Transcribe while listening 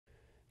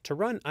To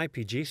run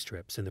IPG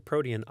strips in the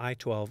PROTEAN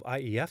i12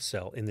 IEF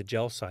cell in the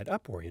gel side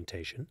up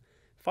orientation,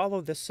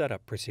 follow this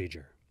setup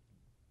procedure.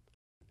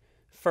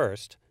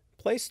 First,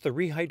 place the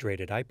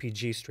rehydrated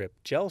IPG strip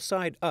gel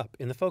side up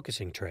in the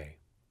focusing tray.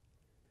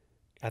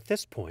 At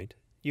this point,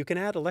 you can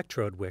add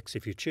electrode wicks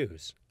if you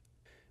choose.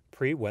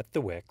 Pre-wet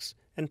the wicks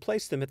and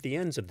place them at the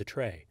ends of the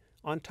tray,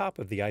 on top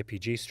of the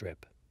IPG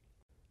strip.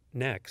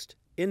 Next,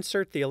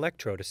 insert the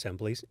electrode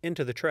assemblies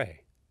into the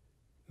tray.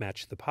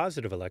 Match the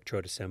positive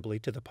electrode assembly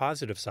to the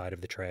positive side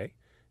of the tray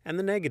and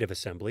the negative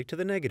assembly to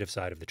the negative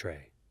side of the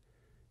tray.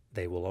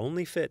 They will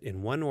only fit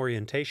in one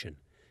orientation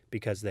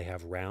because they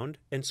have round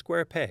and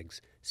square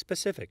pegs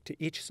specific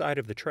to each side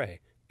of the tray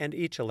and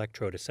each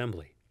electrode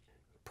assembly.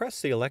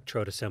 Press the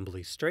electrode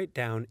assembly straight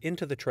down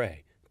into the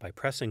tray by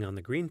pressing on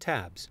the green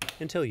tabs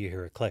until you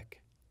hear a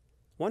click.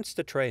 Once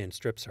the tray and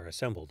strips are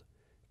assembled,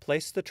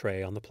 place the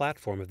tray on the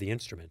platform of the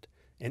instrument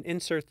and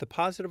insert the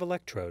positive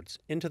electrodes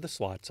into the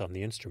slots on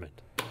the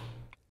instrument.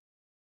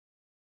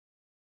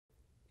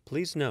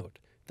 Please note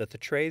that the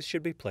trays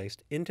should be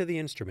placed into the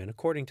instrument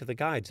according to the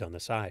guides on the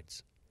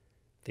sides.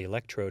 The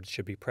electrodes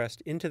should be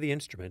pressed into the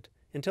instrument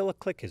until a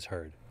click is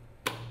heard.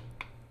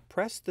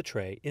 Press the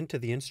tray into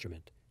the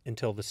instrument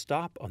until the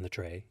stop on the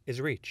tray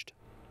is reached.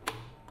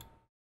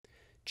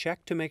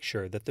 Check to make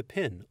sure that the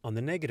pin on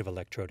the negative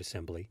electrode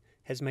assembly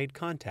has made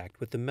contact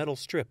with the metal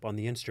strip on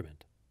the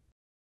instrument.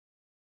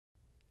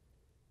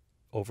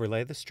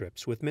 Overlay the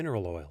strips with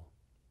mineral oil.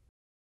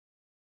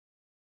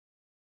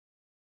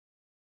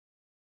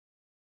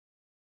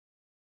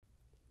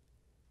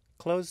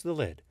 Close the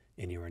lid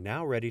and you are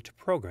now ready to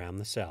program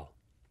the cell.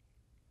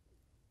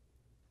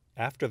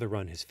 After the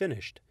run is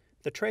finished,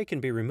 the tray can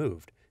be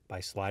removed by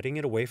sliding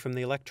it away from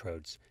the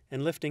electrodes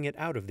and lifting it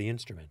out of the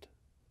instrument.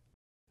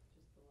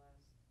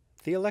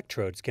 The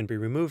electrodes can be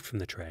removed from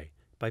the tray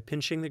by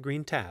pinching the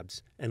green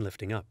tabs and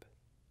lifting up.